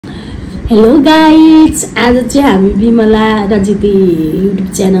Hello guys, आज चाहिँ हामी विमला रजिती युट्युब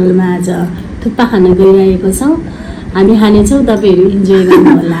च्यानलमा आज थुक्पा खान गइरहेको छौँ। हामी खानेछौँ, तपाईँहरू इन्जोय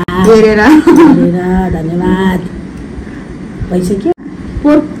गर्नुहोला। हेरेर धन्यवाद। भइसक्यो।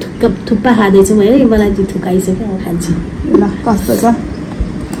 पोर्क थुक्पा खाँदैछौँ है, मलाई चाहिँ थुकाइसक्यो, अब खान्छु। ल कस्तो छ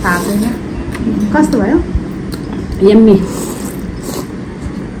थाहा छैन, कस्तो भयो? यम्मी।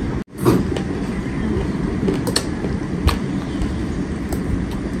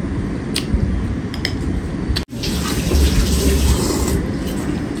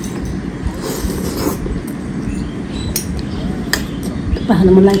 खान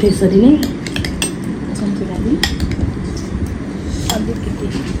मन लाग्थ्यो यसरी नै।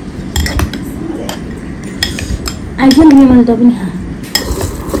 आइज नि मैले त पनि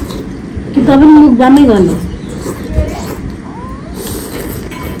कि त पनि मुखबामै गर्नु।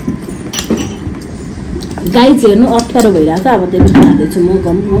 गाइज हेर्नु अप्ठ्यारो भइरहेको छ, अब त्यति खाँदैछु म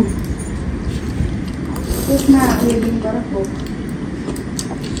कम हो।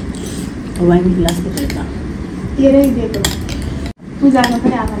 वाइन ग्लास पो छ तेरै दिएको पूजामा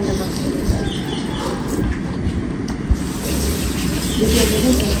पनि आफन्त बस्छ।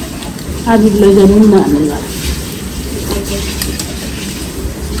 आज लैजानु न हामी घर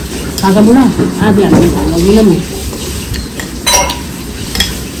खाएको बुढा आधी हामी खानु नि।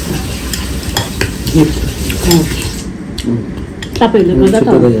 तपाईँहरूले गर्दा त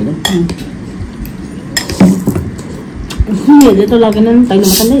सुईहरूले त लगेन नि, तैँले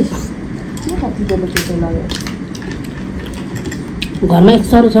मात्रै घरमा एक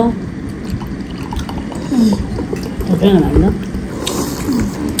सरो छ होइन,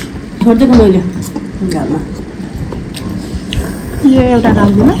 छोडिदिएको मैले घरमा। यो एउटा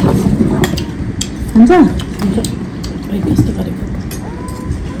राख्दिनँ, हुन्छ? कस्तो गरेको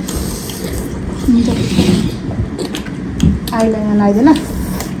आइलाई यहाँ लगाइदिएन,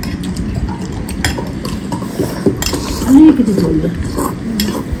 अलिकति झोल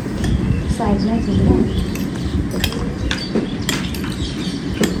साइडमै छ।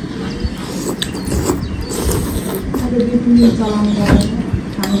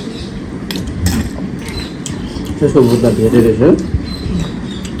 त्यसको बुद्ध धेरै रहेछ।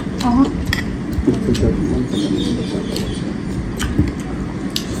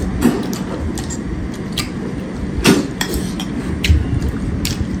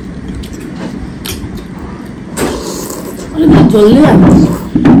 अलिकति झोलले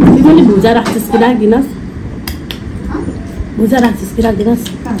तिमीले भुजा राख्छस् कि राख्दिनस्? भुजा राख्छस् कि राख्दिनस्?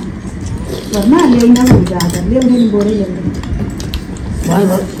 घरमा ल्याउन हुन्छ, आज ल्याउने नि बोरै ल्याउँदैन भयो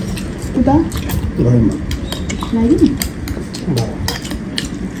भयो उता लागि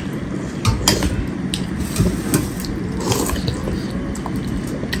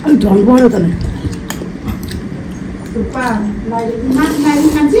अलिक झोल पऱ्यो त नि। थुक्पा लगाइदिएको माथि लागि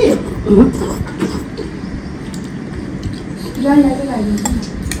खान्छे जहिले चाहिँ लगाइदिन्छ।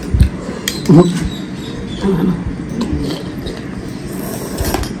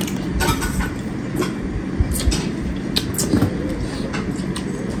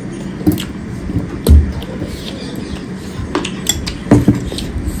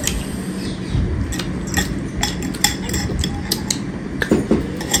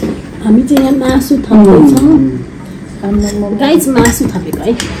 हामी चाहिँ यहाँ मासु थप्दैछौँ। गाइज मासु थपेको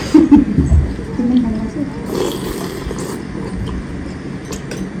है।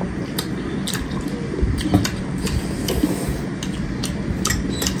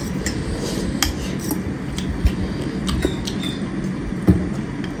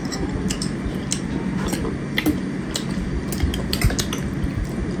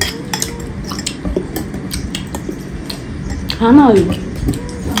 खाना हो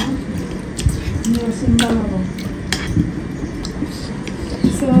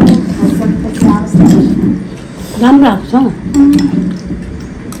राम्रो आएको छ।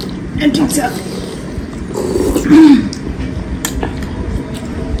 ठिक छ।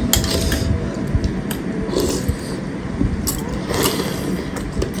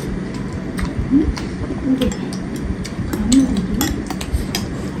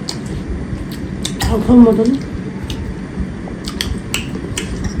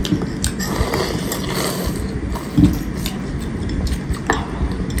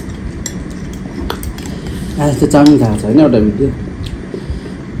 आज त चाउमिन खाएको छ होइन, एउटा भिडियो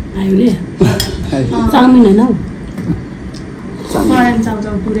आयोले चाउमिन होइन हौ, कराई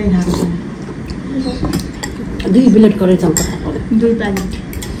चाउचाउ पुरै खाएको छ। 2 प्लेट कराई चाउचाउ खाएको, 2 प्याकेट।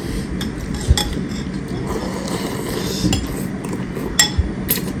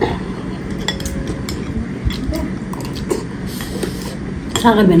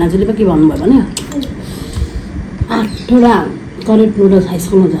 सागर भेनाजुले पो के भन्नुभयो भने 8वटा करेक्ट नुडल्स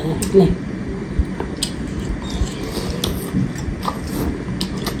खाइसक्नु जाने एक्लै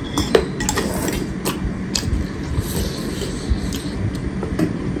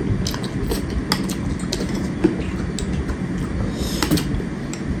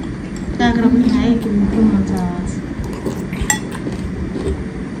काँक्रा पनि खाएँ कि मजा आउँछ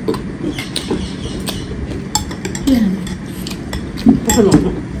के कसो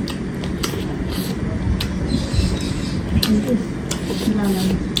लाग्छ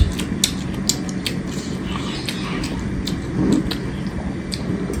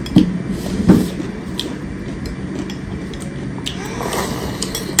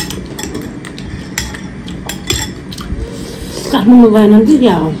काठमाडौँ गएन कि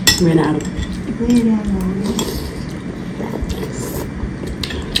क्या हो मेनाहरू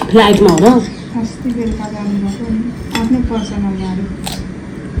फ्लाइटमा हो र अस्ति बेलुका जानुभएको नि आफ्नै पर्सनल गाडी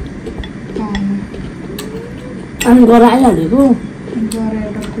अनि गएर आइहालेको गएर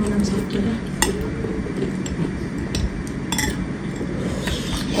एउटा प्रोग्राम सकेर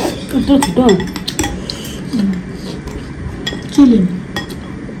कस्तो छिटो के लिनु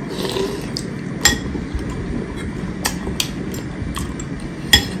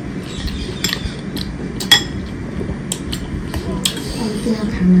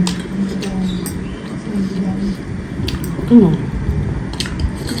किन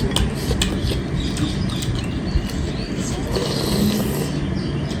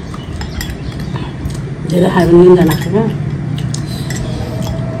धेरै खायो भने निन्दा लाग्छ क्या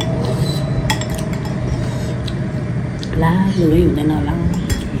ला लुगै हुँदैन होला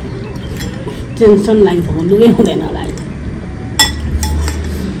टेन्सन लाग्छ लुगै हुँदैन होला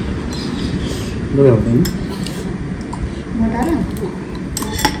लुगा हुँदैन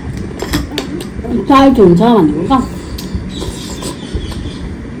टाइट हुन्छ भनेको क्या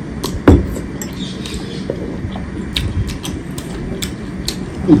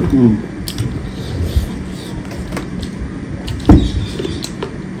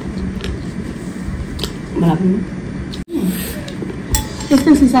मलाई पनि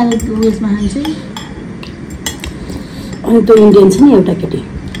त्यस्तो सिसाले उयसमा खान्छ अनि त्यो इन्डियन छ नि एउटा केटी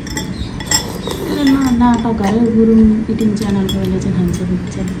नाटकहरू गुरुङ इटिङ च्यानलकोले चाहिँ खान्छ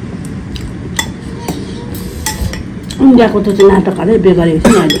चाहिँ इन्डियाको त चाहिँ नाटकहरू बेगरेको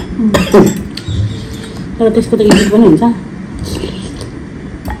छ नि अहिले तर त्यसको त इजिट पनि हुन्छ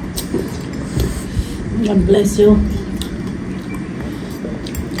God bless you.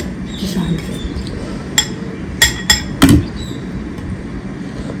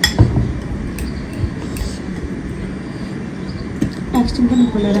 एक्सट्रिम पनि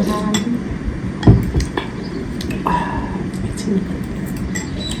खोलेर खान्छु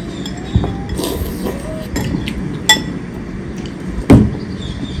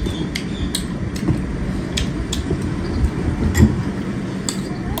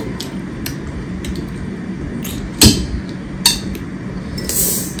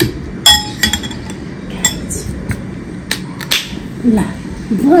ला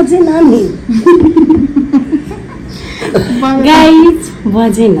बजेन नि गाइज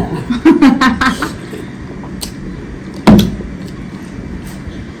बजेन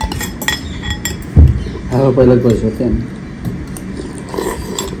अब पहिला गइसक्यो त्यहाँ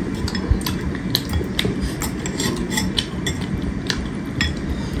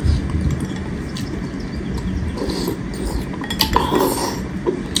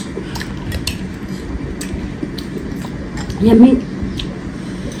यम्मी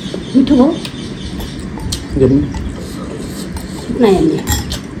मिठो हो यम्मी कितना यम्मी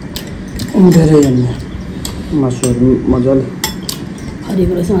धेरै यम्मी मासुहरू मजाले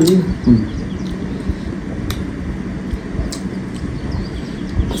हरिएको रहेछ भन्नु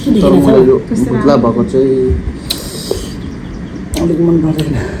कस्तो देखिरहेछ यो बुत्ला भएको चाहिँ अलिक मन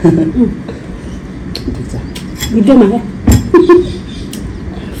पर्दैन ठिक छ भिडियोमा क्या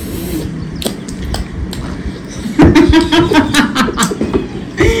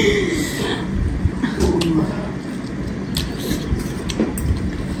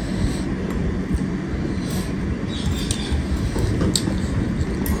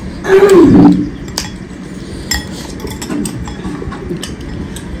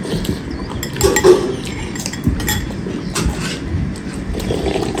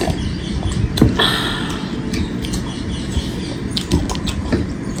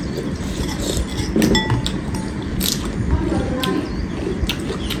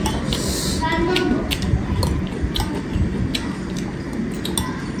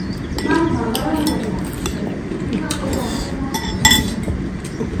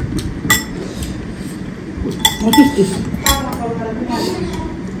What is this?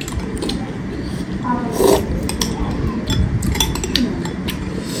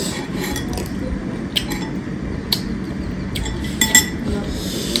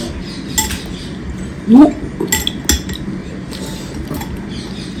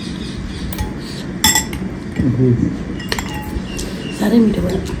 साह्रै मिठो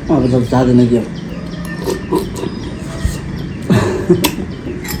भयो। अब त जाँदैन क्या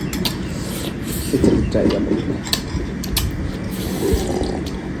ट्राई गर्नु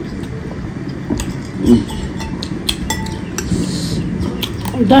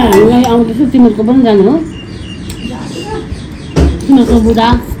त हामीलाई आउँदैछ तिमीहरूको पनि जानु हो तिमीहरूको बुढा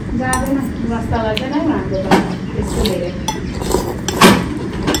जाँदैन मसला चाहिँ नै हाम्रो त यस्तो धेरै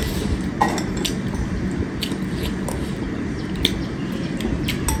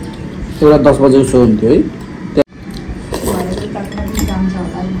एउटा 10 बजे सो हुन्थ्यो है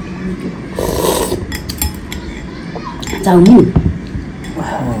चाउमिन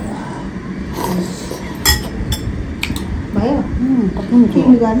भयो पकाउनु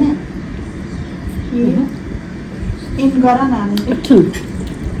किन गर्ने इन गर न हामी एकछिन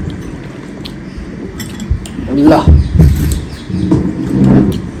ल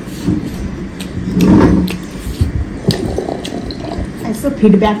यसो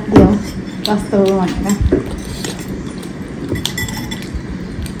फिडब्याक दियो कस्तो हो भनेर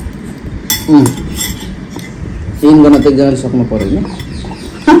इन गर्न त एकजनाले सक्नु पर्यो नि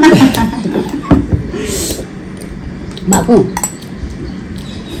बाबु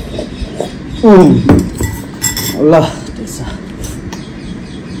ल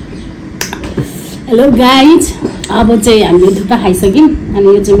हेलो गाइज अब चाहिँ हामीले थुक्पा खाइसक्यौँ अनि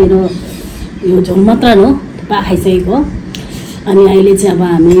यो चाहिँ मेरो यो झोल मात्र हो थुक्पा खाइसकेको अनि अहिले चाहिँ अब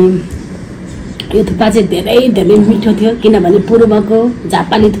हामी यो थुक्पा चाहिँ धेरै धेरै मिठो थियो किनभने पूर्वको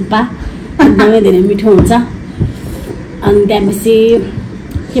जापानी थुक्पा एकदमै धेरै मिठो हुन्छ अनि त्यसपछि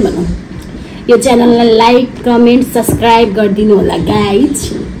के भनौँ यो च्यानललाई लाइक कमेन्ट सब्सक्राइब गरिदिनु होला गाइज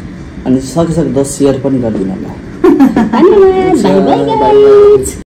अनि सकिसक्दा सेयर पनि गरिदिनु होला धन्यवाद बाई बाई गाइज